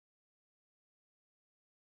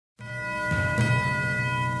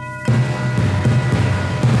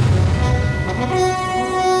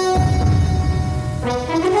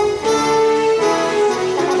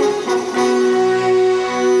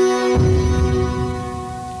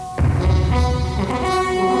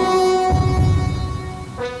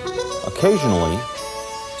Occasionally,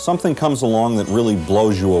 something comes along that really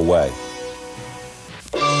blows you away.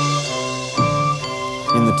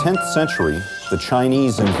 In the 10th century, the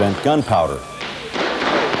Chinese invent gunpowder.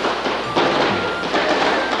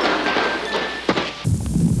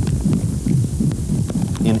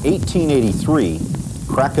 In 1883,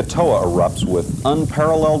 Krakatoa erupts with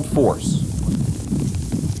unparalleled force.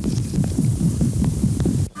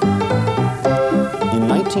 In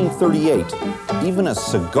 1938, even a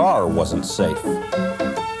cigar wasn't safe.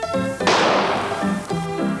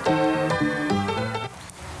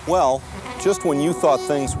 Well, just when you thought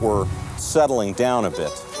things were settling down a bit,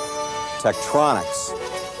 Tektronix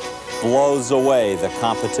blows away the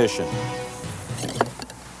competition.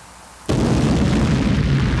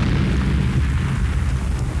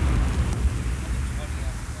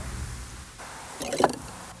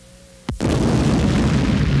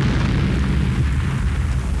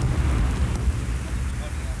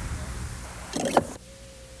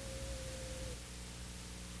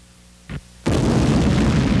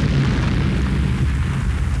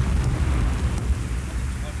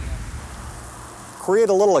 Create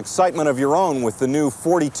a little excitement of your own with the new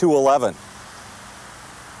 4211.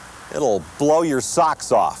 It'll blow your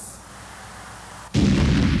socks off.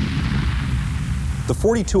 The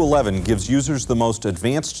 4211 gives users the most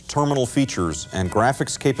advanced terminal features and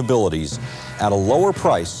graphics capabilities at a lower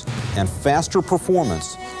price and faster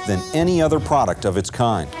performance than any other product of its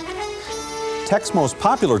kind. Tech's most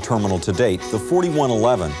popular terminal to date, the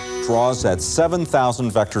 4111, draws at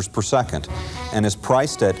 7,000 vectors per second and is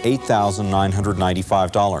priced at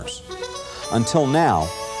 $8,995. Until now,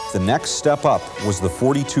 the next step up was the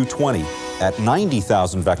 4220 at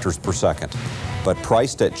 90,000 vectors per second, but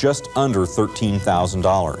priced at just under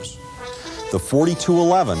 $13,000. The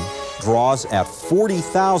 4211 draws at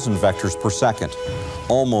 40,000 vectors per second,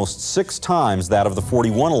 almost 6 times that of the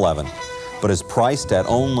 4111, but is priced at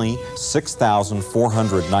only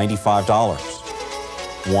 $6,495.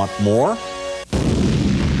 Want more?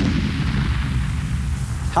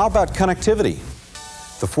 How about connectivity?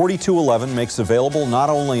 The 4211 makes available not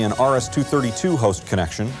only an RS-232 host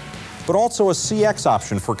connection, but also a CX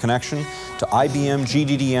option for connection to IBM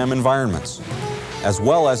GDDM environments, as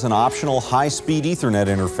well as an optional high-speed Ethernet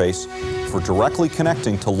interface for directly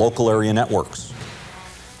connecting to local area networks.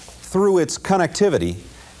 Through its connectivity,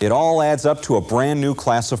 it all adds up to a brand new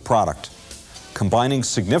class of product, combining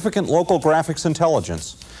significant local graphics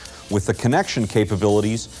intelligence with the connection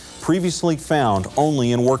capabilities previously found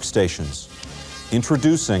only in workstations.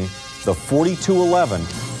 Introducing the 4211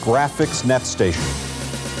 Graphics Netstation.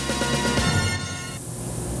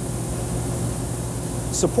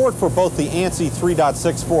 Support for both the ANSI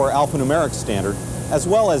 3.64 alphanumeric standard as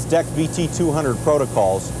well as DEC VT200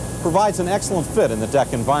 protocols provides an excellent fit in the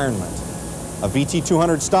DEC environment. A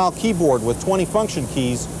VT200 style keyboard with 20 function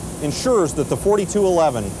keys ensures that the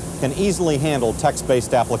 4211 can easily handle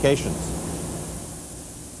text-based applications.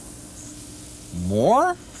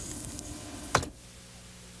 More?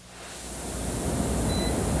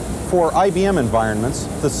 For IBM environments,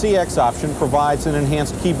 the CX option provides an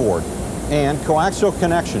enhanced keyboard and coaxial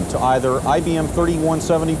connection to either IBM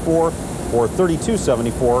 3174 or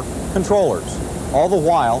 3274 controllers, all the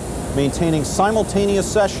while maintaining simultaneous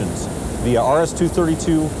sessions via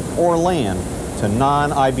RS-232 or LAN to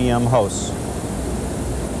non-IBM hosts.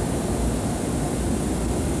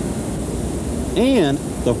 And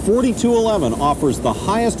the 4211 offers the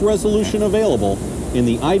highest resolution available in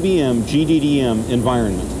the IBM GDDM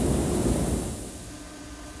environment.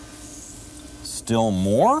 Still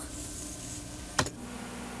more?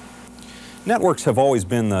 Networks have always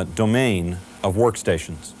been the domain of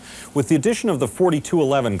workstations. With the addition of the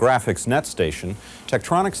 4211 Graphics Netstation,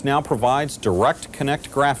 Tektronix now provides direct connect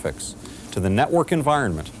graphics to the network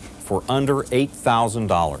environment for under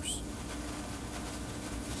 $8,000.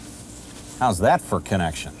 How's that for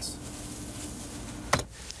connections?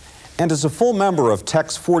 And as a full member of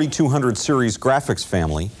Tech's 4200 series graphics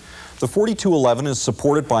family, the 4211 is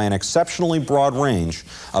supported by an exceptionally broad range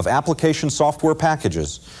of application software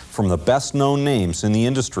packages from the best-known names in the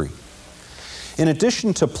industry. In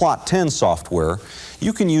addition to Plot 10 software,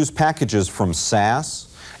 you can use packages from SAS,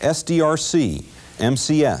 SDRC,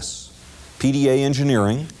 MCS, PDA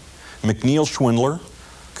Engineering, McNeil Schwindler,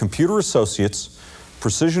 Computer Associates,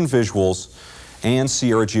 Precision Visuals, and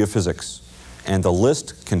Sierra Geophysics. And the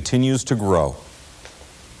list continues to grow.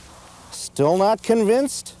 Still not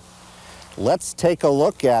convinced? Let's take a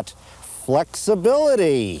look at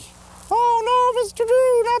flexibility. Oh no, Mr.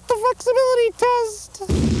 Drew, not the flexibility test.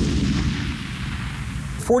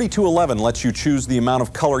 4211 lets you choose the amount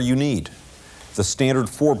of color you need. The standard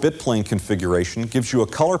 4-bit plane configuration gives you a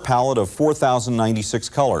color palette of 4,096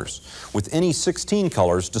 colors, with any 16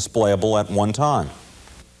 colors displayable at one time.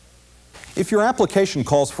 If your application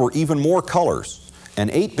calls for even more colors, an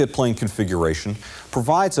 8-bit plane configuration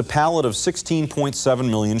provides a palette of 16.7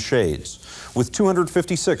 million shades, with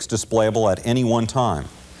 256 displayable at any one time.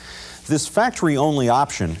 This factory-only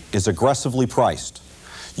option is aggressively priced.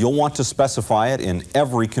 You'll want to specify it in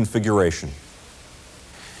every configuration.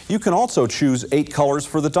 You can also choose 8 colors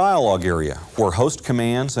for the dialog area, where host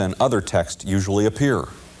commands and other text usually appear.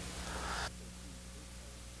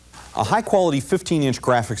 A high-quality 15-inch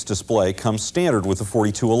graphics display comes standard with the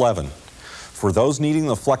 4211. For those needing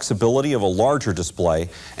the flexibility of a larger display,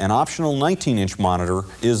 an optional 19-inch monitor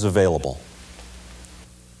is available.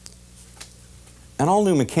 An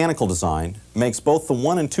all-new mechanical design makes both the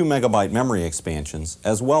 1 and 2 megabyte memory expansions,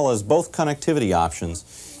 as well as both connectivity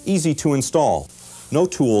options, easy to install. No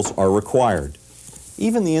tools are required.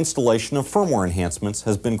 Even the installation of firmware enhancements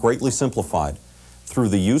has been greatly simplified. Through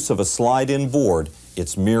the use of a slide-in board,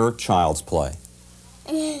 it's mere child's play.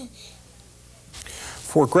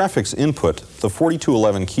 For graphics input, the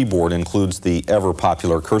 4211 keyboard includes the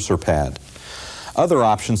ever-popular cursor pad. Other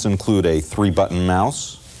options include a 3-button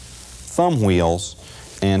mouse, thumb wheels,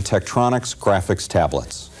 and Tektronix graphics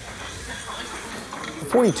tablets. The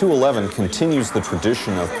 4211 continues the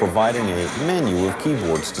tradition of providing a menu of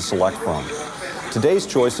keyboards to select from. Today's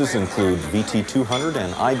choices include VT200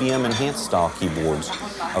 and IBM Enhanced style keyboards,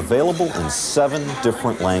 available in 7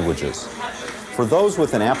 different languages. For those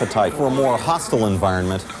with an appetite for a more hostile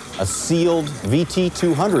environment, a sealed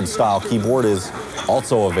VT200 style keyboard is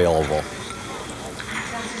also available.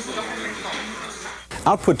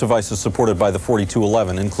 Output devices supported by the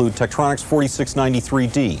 4211 include Tektronix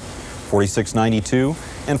 4693D, 4692,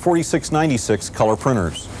 and 4696 color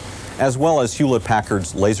printers, as well as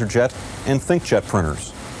Hewlett-Packard's LaserJet and ThinkJet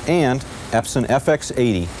printers, and Epson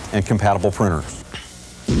FX80 and compatible printers.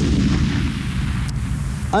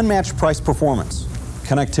 Unmatched price performance,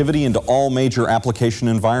 connectivity into all major application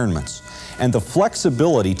environments, and the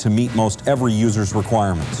flexibility to meet most every user's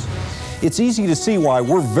requirements. It's easy to see why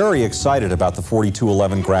we're very excited about the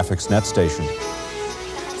 4211 Graphics Netstation.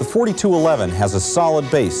 The 4211 has a solid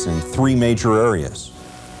base in 3 major areas.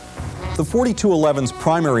 The 4211's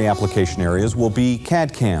primary application areas will be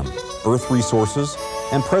CAD/CAM, Earth Resources,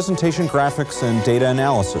 and Presentation Graphics and Data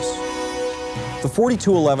Analysis. The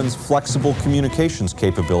 4211's flexible communications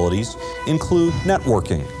capabilities include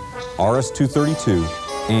networking, RS-232,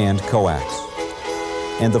 and coax.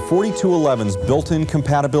 And the 4211's built-in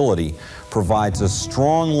compatibility provides a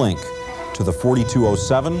strong link to the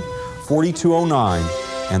 4207, 4209,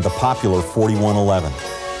 and the popular 4111.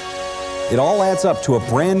 It all adds up to a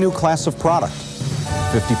brand new class of product.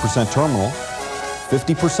 50% terminal,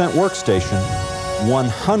 50% workstation,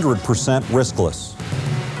 100% riskless.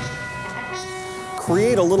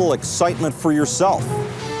 Create a little excitement for yourself.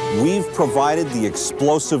 We've provided the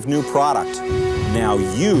explosive new product. Now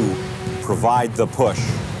you provide the push.